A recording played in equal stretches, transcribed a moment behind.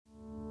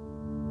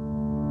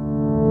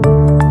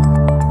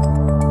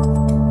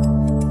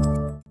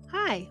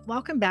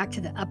Welcome back to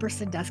the Upper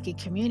Sandusky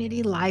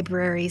Community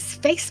Library's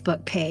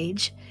Facebook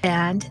page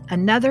and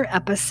another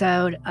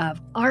episode of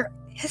Art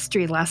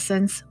History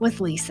Lessons with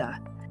Lisa.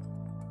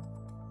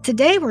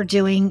 Today we're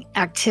doing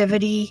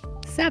Activity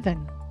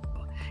 7.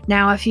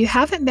 Now, if you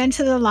haven't been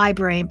to the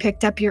library and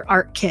picked up your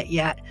art kit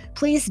yet,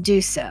 please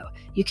do so.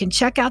 You can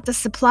check out the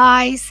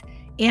supplies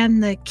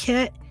and the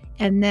kit,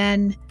 and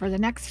then for the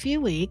next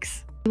few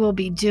weeks, we will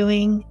be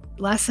doing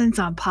lessons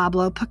on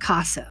Pablo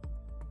Picasso.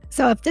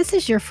 So if this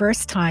is your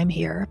first time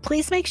here,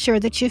 please make sure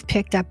that you've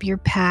picked up your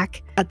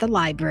pack at the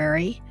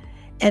library,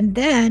 and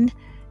then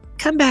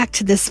come back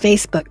to this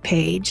Facebook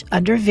page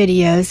under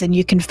videos and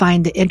you can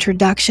find the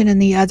introduction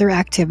and the other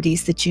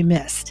activities that you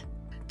missed.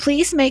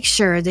 Please make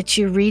sure that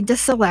you read the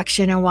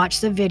selection and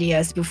watch the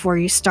videos before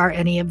you start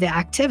any of the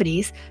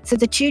activities so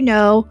that you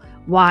know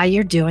why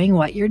you're doing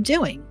what you're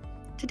doing.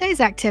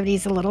 Today's activity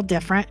is a little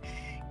different.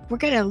 We're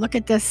going to look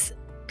at this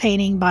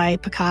painting by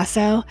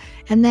Picasso,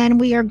 and then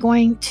we are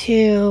going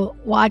to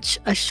watch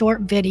a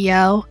short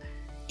video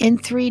in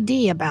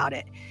 3D about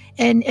it.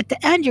 And at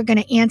the end, you're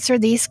going to answer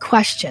these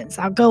questions.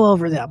 I'll go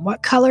over them.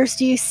 What colors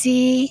do you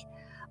see?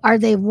 Are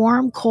they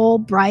warm,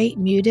 cold, bright,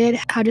 muted?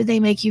 How do they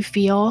make you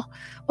feel?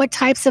 What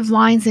types of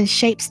lines and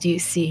shapes do you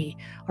see?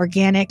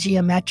 Organic,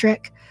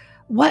 geometric?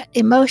 What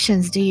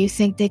emotions do you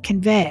think they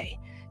convey?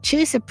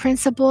 Choose a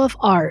principle of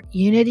art: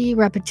 unity,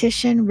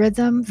 repetition,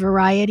 rhythm,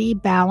 variety,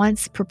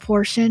 balance,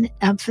 proportion,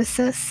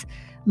 emphasis,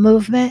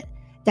 movement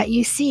that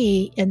you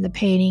see in the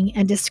painting,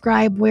 and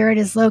describe where it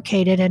is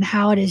located and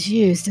how it is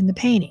used in the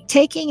painting.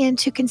 Taking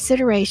into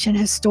consideration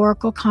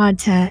historical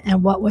content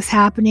and what was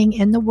happening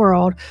in the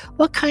world,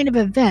 what kind of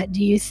event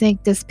do you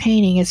think this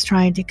painting is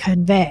trying to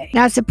convey?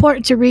 Now, it's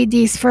important to read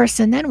these first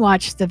and then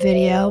watch the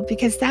video,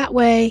 because that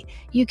way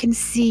you can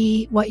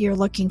see what you're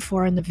looking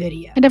for in the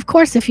video. And of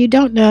course, if you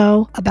don't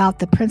know about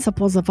the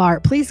principles of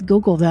art, please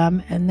Google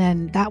them, and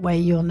then that way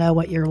you'll know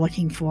what you're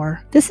looking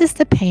for. This is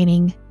the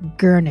painting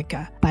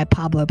Guernica by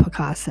Pablo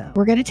Picasso.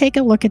 We're going to take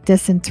a look at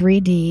this in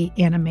 3D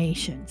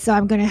animation. So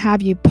I'm going to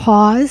have you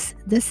pause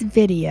this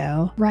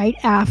video right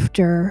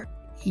after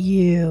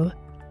you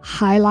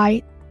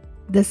highlight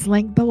this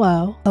link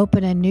below,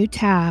 open a new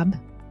tab,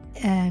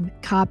 and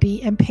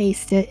copy and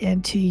paste it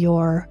into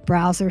your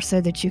browser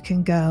so that you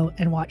can go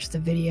and watch the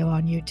video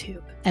on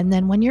YouTube. And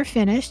then when you're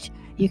finished,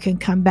 you can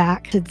come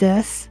back to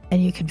this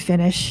and you can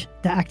finish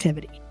the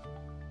activity.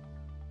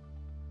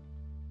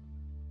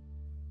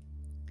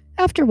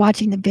 After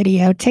watching the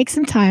video, take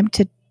some time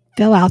to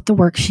fill out the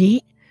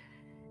worksheet,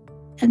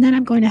 and then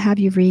I'm going to have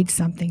you read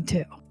something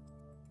too.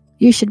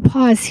 You should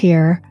pause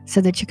here so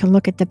that you can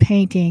look at the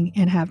painting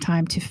and have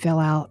time to fill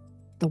out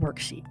the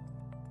worksheet.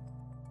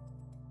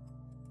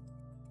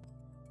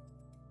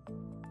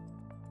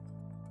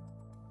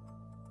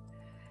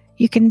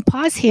 You can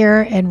pause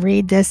here and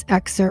read this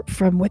excerpt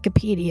from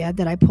Wikipedia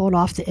that I pulled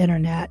off the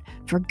internet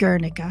for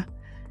Guernica.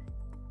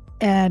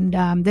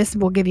 And this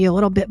will give you a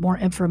little bit more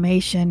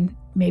information,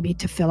 maybe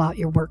to fill out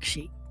your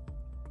worksheet.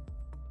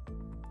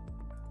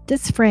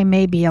 This frame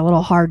may be a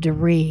little hard to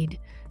read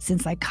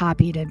since I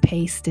copied and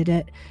pasted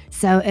it.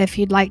 So if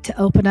you'd like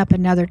to open up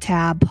another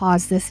tab,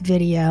 pause this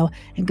video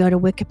and go to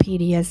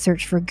Wikipedia,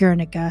 search for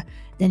Guernica,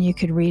 then you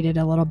can read it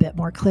a little bit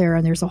more clear.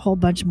 And there's a whole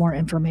bunch more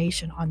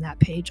information on that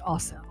page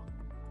also.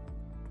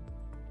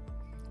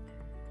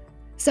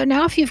 So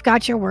now if you've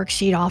got your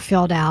worksheet all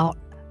filled out,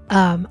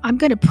 I'm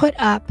going to put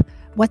up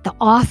what the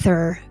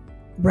author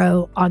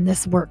wrote on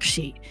this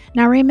worksheet.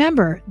 Now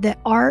remember that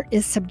art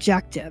is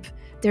subjective.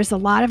 There's a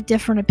lot of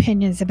different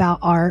opinions about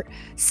art.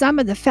 Some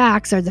of the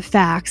facts are the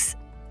facts.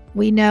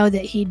 We know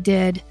that he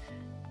did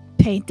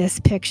paint this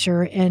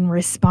picture in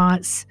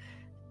response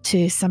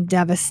to some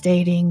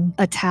devastating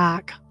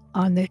attack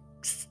on the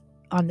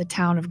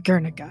town of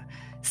Guernica.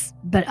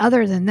 But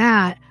other than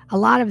that, a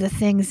lot of the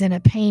things in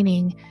a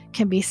painting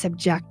can be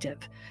subjective.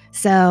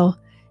 So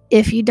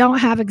if you don't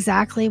have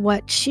exactly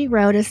what she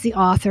wrote as the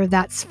author,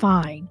 that's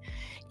fine.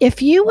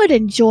 If you would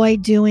enjoy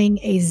doing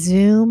a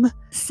Zoom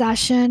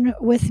session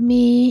with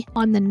me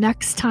on the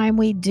next time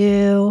we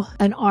do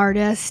an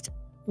artist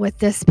with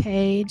this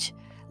page,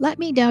 let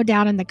me know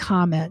down in the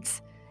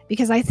comments,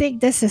 because I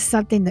think this is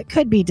something that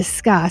could be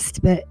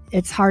discussed, but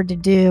it's hard to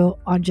do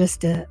on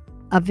just a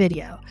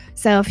video.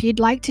 So if you'd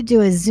like to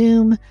do a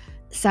Zoom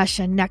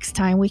session next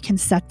time, we can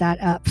set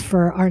that up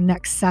for our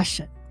next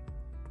session.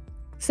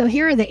 So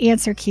here are the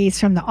answer keys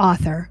from the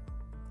author.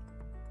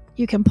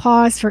 You can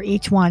pause for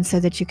each one so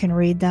that you can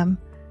read them.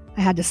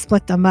 I had to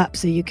split them up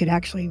so you could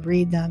actually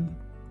read them,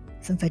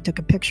 since I took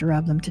a picture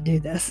of them to do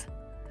this.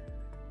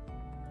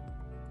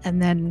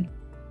 And then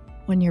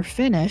when you're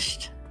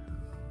finished,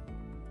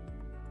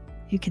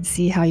 you can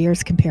see how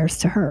yours compares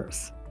to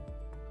hers.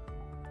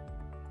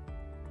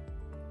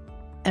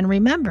 And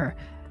remember,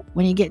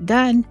 when you get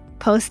done,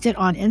 post it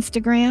on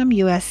Instagram,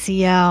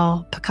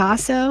 USCL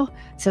Picasso,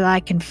 so that I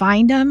can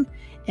find them.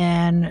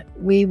 and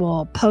we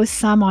will post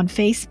some on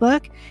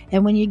Facebook.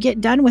 And when you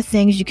get done with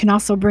things, you can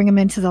also bring them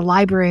into the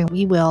library and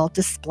we will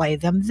display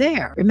them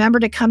there. Remember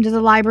to come to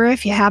the library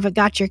if you haven't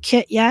got your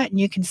kit yet, and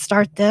you can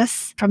start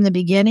this from the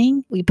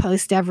beginning. We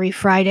post every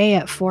Friday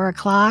at 4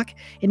 o'clock.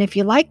 And if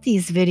you like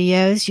these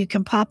videos, you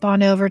can pop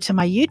on over to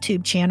my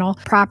YouTube channel,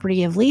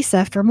 Property of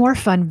Lisa, for more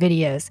fun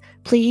videos.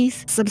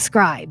 Please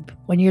subscribe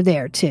when you're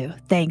there too.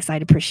 Thanks,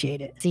 I'd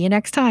appreciate it. See you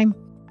next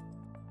time.